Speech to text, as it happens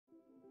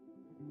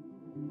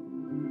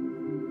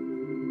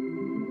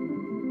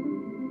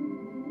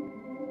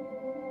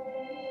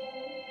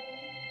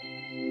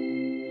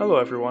Hello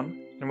everyone,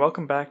 and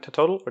welcome back to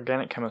Total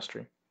Organic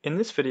Chemistry. In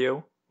this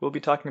video, we'll be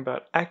talking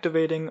about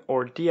activating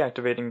or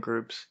deactivating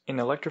groups in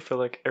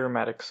electrophilic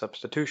aromatic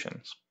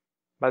substitutions.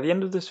 By the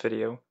end of this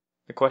video,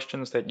 the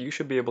questions that you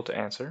should be able to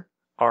answer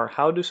are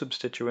how do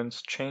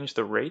substituents change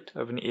the rate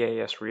of an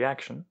EAS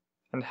reaction,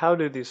 and how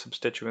do these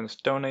substituents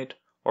donate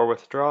or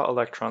withdraw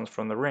electrons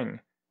from the ring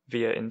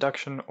via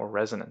induction or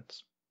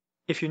resonance.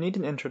 If you need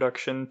an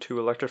introduction to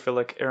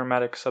electrophilic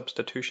aromatic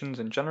substitutions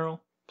in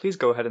general, please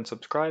go ahead and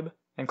subscribe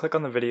and click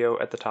on the video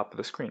at the top of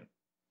the screen.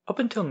 Up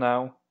until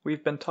now,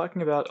 we've been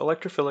talking about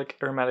electrophilic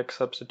aromatic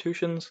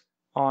substitutions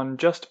on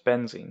just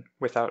benzene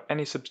without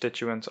any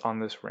substituents on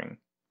this ring.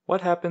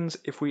 What happens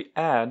if we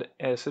add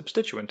a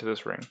substituent to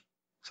this ring,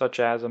 such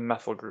as a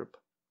methyl group?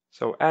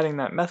 So adding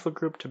that methyl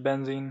group to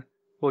benzene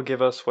will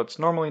give us what's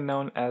normally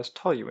known as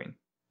toluene.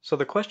 So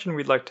the question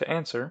we'd like to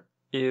answer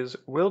is,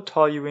 will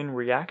toluene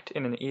react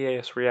in an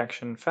EAS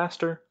reaction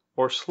faster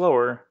or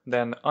slower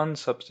than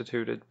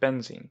unsubstituted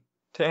benzene?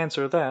 To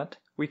answer that,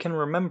 we can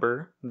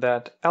remember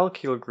that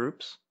alkyl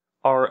groups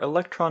are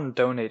electron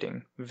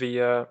donating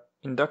via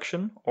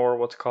induction or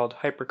what's called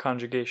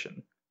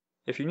hyperconjugation.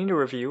 If you need a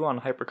review on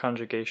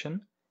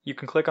hyperconjugation, you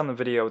can click on the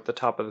video at the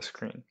top of the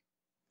screen.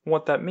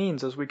 What that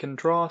means is we can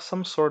draw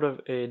some sort of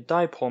a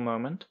dipole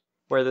moment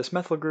where this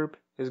methyl group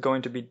is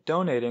going to be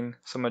donating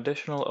some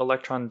additional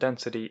electron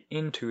density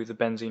into the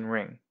benzene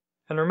ring.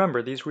 And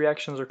remember, these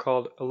reactions are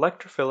called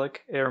electrophilic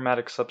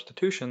aromatic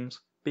substitutions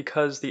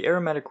because the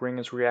aromatic ring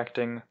is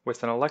reacting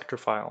with an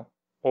electrophile,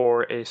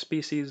 or a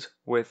species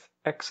with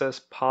excess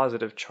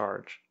positive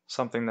charge,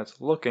 something that's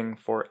looking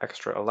for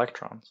extra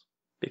electrons.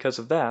 Because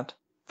of that,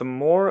 the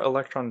more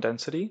electron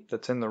density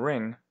that's in the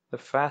ring, the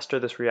faster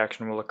this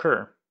reaction will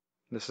occur.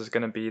 This is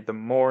going to be the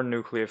more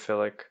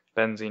nucleophilic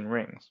benzene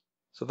rings.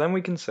 So then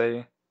we can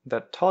say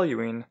that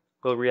toluene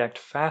will react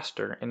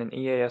faster in an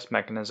EAS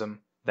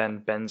mechanism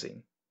than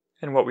benzene.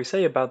 And what we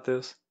say about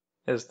this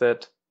is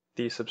that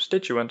the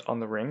substituent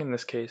on the ring, in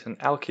this case an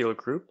alkyl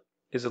group,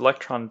 is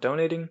electron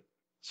donating,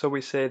 so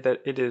we say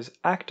that it is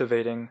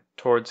activating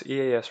towards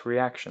EAS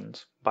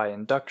reactions by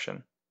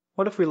induction.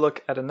 What if we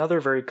look at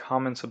another very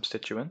common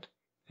substituent,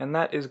 and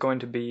that is going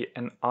to be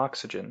an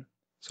oxygen.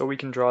 So we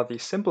can draw the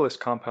simplest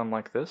compound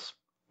like this,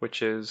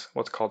 which is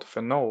what's called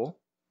phenol,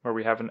 where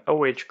we have an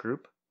OH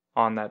group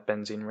on that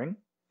benzene ring.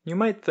 You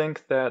might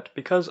think that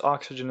because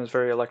oxygen is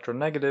very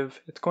electronegative,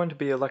 it's going to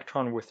be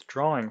electron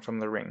withdrawing from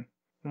the ring.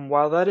 And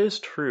while that is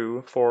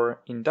true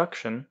for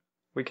induction,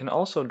 we can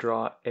also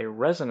draw a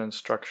resonance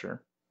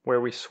structure where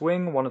we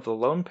swing one of the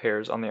lone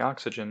pairs on the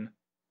oxygen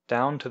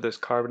down to this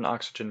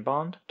carbon-oxygen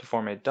bond to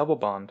form a double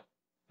bond,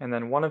 and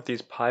then one of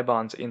these pi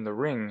bonds in the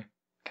ring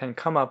can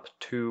come up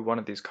to one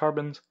of these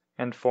carbons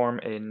and form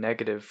a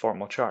negative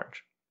formal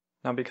charge.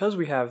 Now because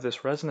we have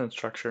this resonance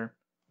structure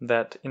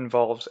that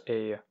involves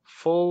a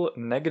full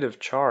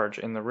negative charge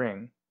in the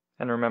ring,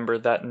 and remember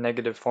that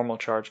negative formal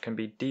charge can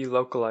be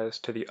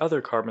delocalized to the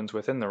other carbons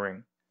within the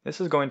ring, this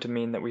is going to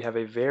mean that we have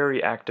a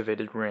very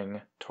activated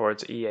ring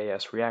towards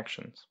EAS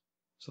reactions.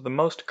 So the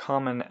most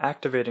common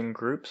activating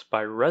groups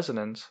by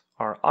resonance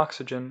are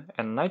oxygen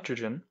and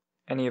nitrogen,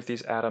 any of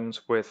these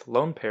atoms with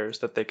lone pairs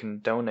that they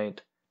can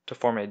donate to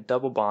form a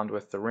double bond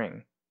with the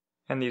ring.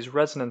 And these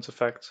resonance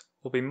effects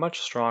will be much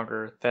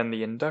stronger than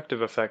the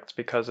inductive effects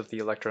because of the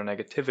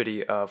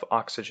electronegativity of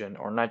oxygen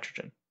or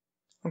nitrogen.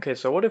 Okay,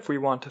 so what if we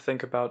want to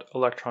think about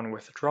electron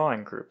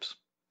withdrawing groups?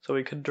 So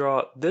we could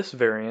draw this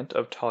variant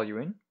of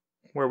toluene,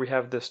 where we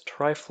have this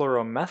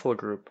trifluoromethyl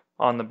group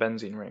on the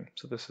benzene ring.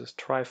 So this is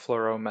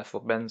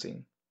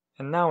trifluoromethylbenzene.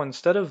 And now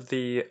instead of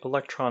the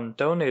electron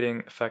donating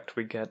effect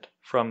we get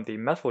from the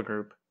methyl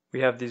group, we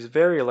have these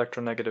very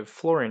electronegative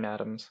fluorine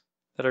atoms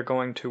that are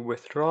going to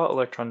withdraw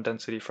electron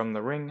density from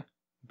the ring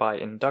by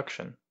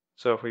induction.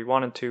 So if we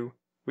wanted to,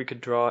 we could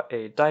draw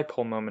a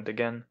dipole moment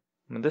again,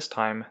 and this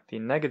time the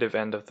negative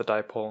end of the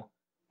dipole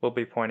will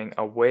be pointing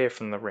away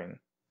from the ring.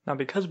 Now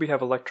because we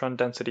have electron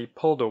density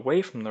pulled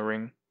away from the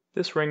ring,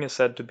 this ring is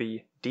said to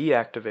be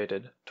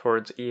deactivated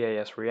towards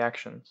EAS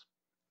reactions.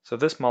 So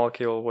this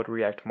molecule would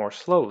react more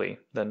slowly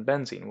than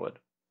benzene would.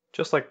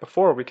 Just like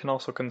before, we can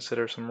also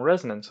consider some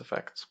resonance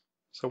effects.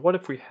 So what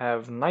if we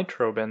have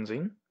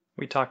nitrobenzene?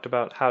 We talked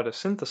about how to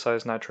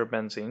synthesize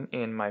nitrobenzene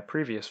in my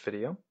previous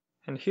video,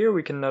 and here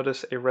we can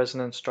notice a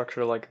resonance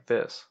structure like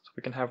this. So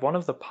we can have one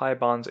of the pi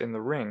bonds in the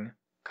ring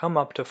come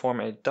up to form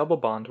a double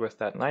bond with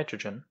that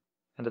nitrogen,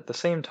 and at the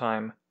same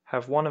time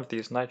have one of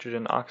these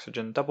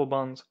nitrogen-oxygen double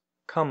bonds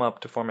come up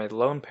to form a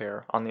lone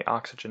pair on the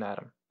oxygen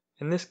atom.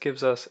 And this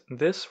gives us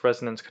this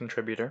resonance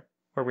contributor,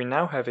 where we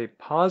now have a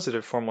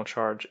positive formal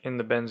charge in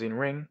the benzene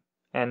ring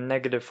and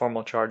negative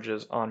formal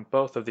charges on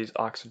both of these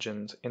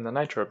oxygens in the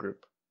nitro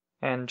group.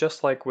 And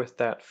just like with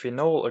that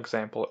phenol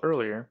example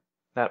earlier,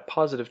 that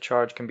positive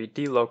charge can be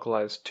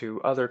delocalized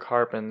to other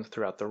carbons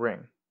throughout the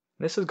ring.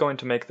 This is going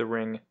to make the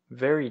ring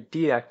very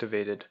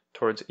deactivated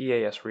towards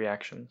EAS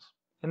reactions.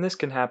 And this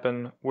can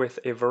happen with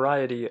a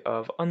variety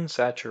of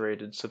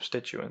unsaturated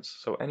substituents,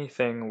 so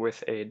anything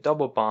with a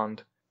double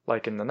bond,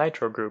 like in the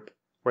nitro group,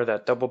 where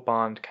that double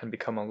bond can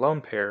become a lone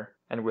pair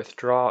and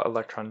withdraw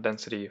electron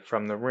density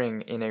from the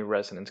ring in a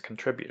resonance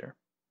contributor.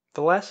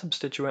 The last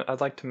substituent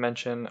I'd like to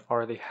mention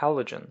are the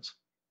halogens.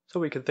 So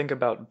we could think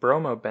about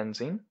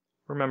bromobenzene.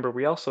 Remember,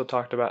 we also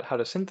talked about how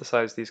to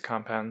synthesize these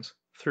compounds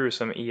through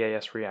some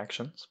EAS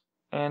reactions.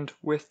 And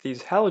with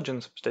these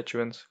halogen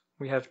substituents,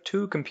 we have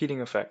two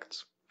competing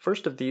effects.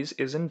 First of these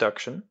is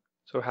induction.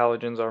 So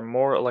halogens are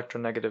more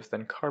electronegative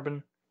than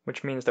carbon,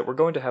 which means that we're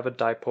going to have a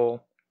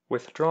dipole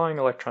withdrawing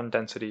electron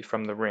density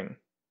from the ring.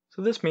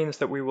 So this means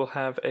that we will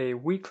have a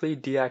weakly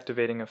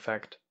deactivating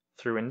effect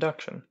through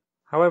induction.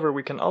 However,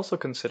 we can also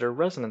consider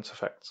resonance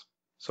effects.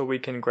 So we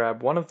can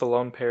grab one of the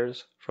lone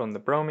pairs from the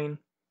bromine,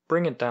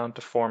 bring it down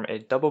to form a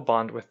double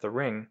bond with the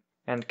ring,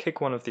 and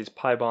kick one of these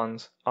pi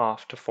bonds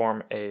off to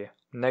form a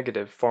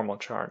negative formal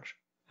charge.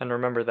 And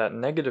remember that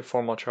negative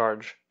formal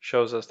charge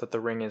shows us that the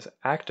ring is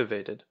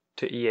activated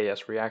to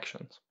EAS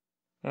reactions.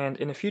 And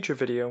in a future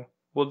video,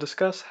 we'll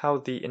discuss how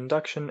the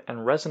induction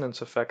and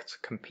resonance effects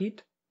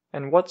compete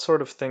and what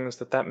sort of things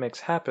that makes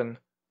happen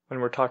when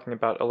we're talking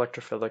about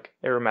electrophilic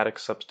aromatic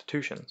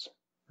substitutions.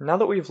 Now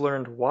that we've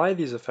learned why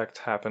these effects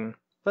happen,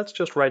 let's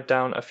just write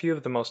down a few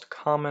of the most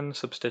common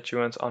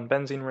substituents on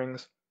benzene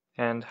rings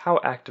and how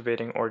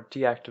activating or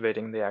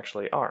deactivating they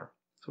actually are.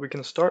 So we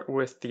can start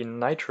with the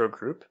Nitro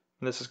Group.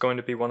 This is going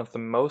to be one of the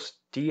most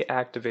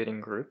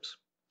deactivating groups.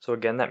 So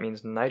again, that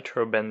means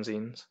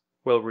nitrobenzenes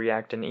will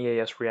react in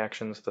EAS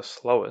reactions the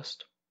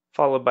slowest,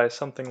 followed by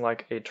something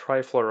like a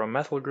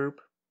trifluoromethyl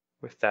group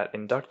with that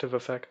inductive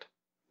effect.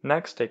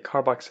 Next, a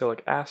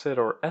carboxylic acid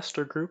or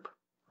ester group.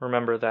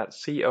 Remember that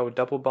CO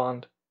double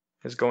bond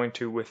is going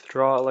to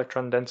withdraw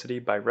electron density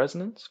by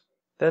resonance.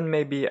 Then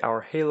maybe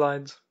our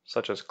halides,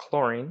 such as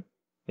chlorine.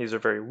 These are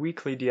very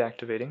weakly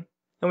deactivating.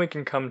 Then we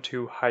can come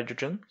to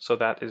hydrogen, so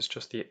that is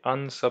just the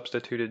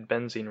unsubstituted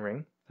benzene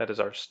ring. That is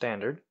our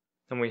standard.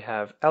 Then we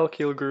have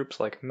alkyl groups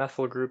like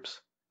methyl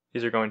groups.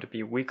 These are going to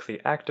be weakly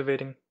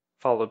activating,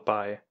 followed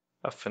by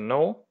a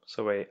phenol,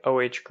 so a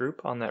OH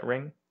group on that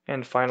ring.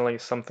 And finally,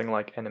 something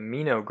like an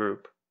amino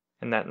group,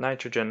 and that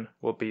nitrogen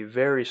will be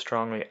very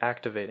strongly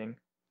activating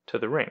to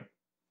the ring.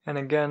 And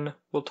again,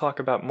 we'll talk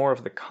about more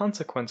of the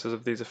consequences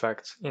of these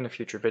effects in a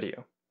future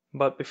video.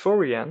 But before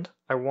we end,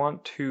 I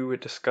want to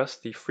discuss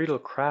the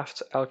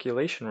Friedel-Crafts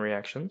alkylation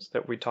reactions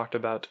that we talked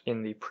about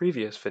in the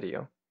previous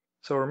video.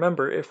 So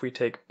remember, if we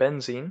take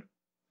benzene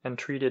and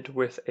treat it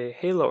with a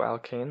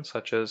haloalkane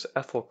such as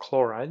ethyl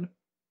chloride,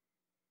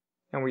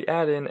 and we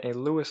add in a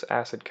Lewis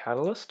acid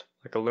catalyst,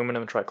 like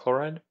aluminum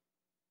trichloride,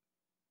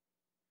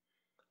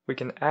 we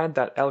can add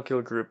that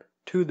alkyl group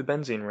to the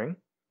benzene ring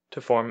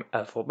to form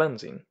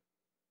ethylbenzene.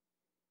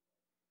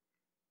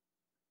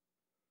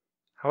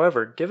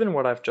 However, given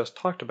what I've just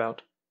talked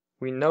about,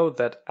 we know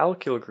that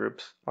alkyl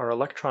groups are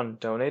electron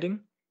donating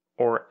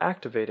or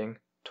activating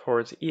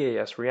towards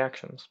EAS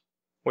reactions,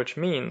 which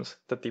means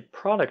that the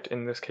product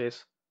in this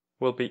case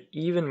will be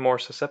even more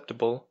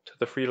susceptible to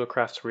the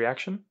Friedel-Crafts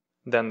reaction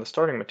than the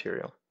starting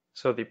material.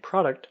 So the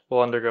product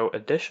will undergo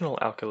additional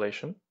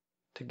alkylation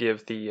to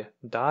give the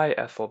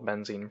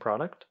diethylbenzene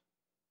product.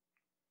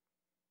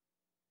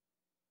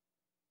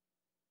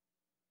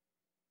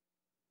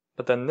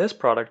 But then this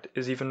product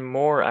is even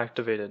more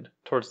activated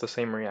towards the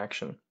same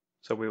reaction.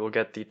 So we will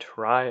get the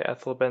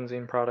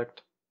triethylbenzene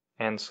product,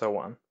 and so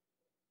on.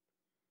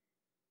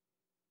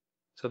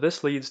 So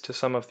this leads to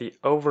some of the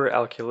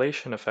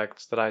over-alkylation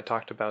effects that I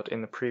talked about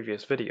in the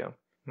previous video.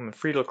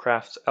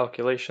 Friedel-Crafts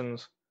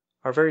alkylations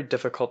are very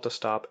difficult to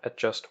stop at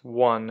just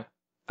one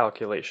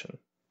alkylation.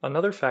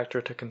 Another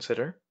factor to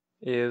consider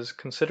is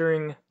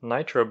considering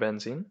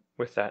nitrobenzene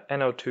with that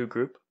NO2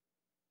 group.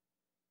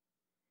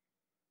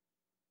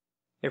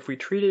 If we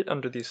treat it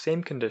under these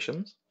same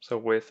conditions, so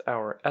with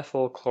our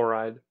ethyl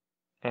chloride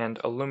and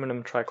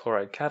aluminum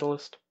trichloride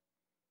catalyst,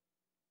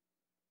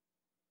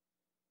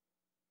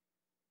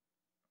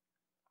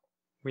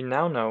 we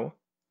now know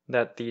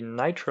that the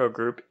nitro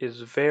group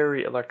is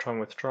very electron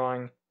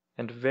withdrawing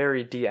and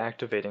very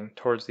deactivating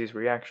towards these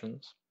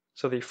reactions.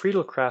 So the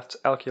Friedel-Crafts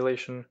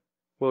alkylation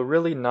will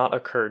really not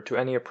occur to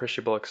any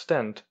appreciable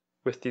extent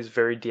with these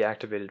very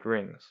deactivated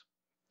rings.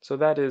 So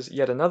that is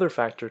yet another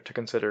factor to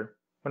consider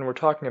when we're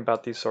talking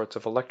about these sorts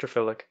of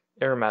electrophilic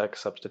aromatic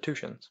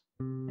substitutions.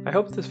 I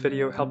hope this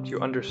video helped you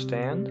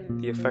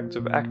understand the effects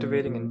of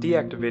activating and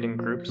deactivating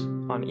groups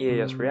on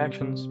EAS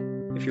reactions.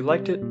 If you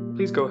liked it,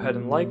 please go ahead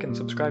and like and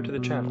subscribe to the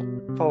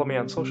channel. Follow me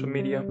on social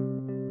media,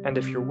 and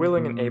if you're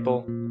willing and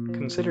able,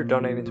 consider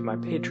donating to my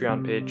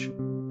Patreon page,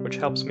 which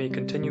helps me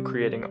continue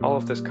creating all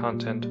of this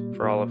content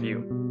for all of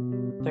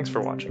you. Thanks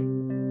for watching.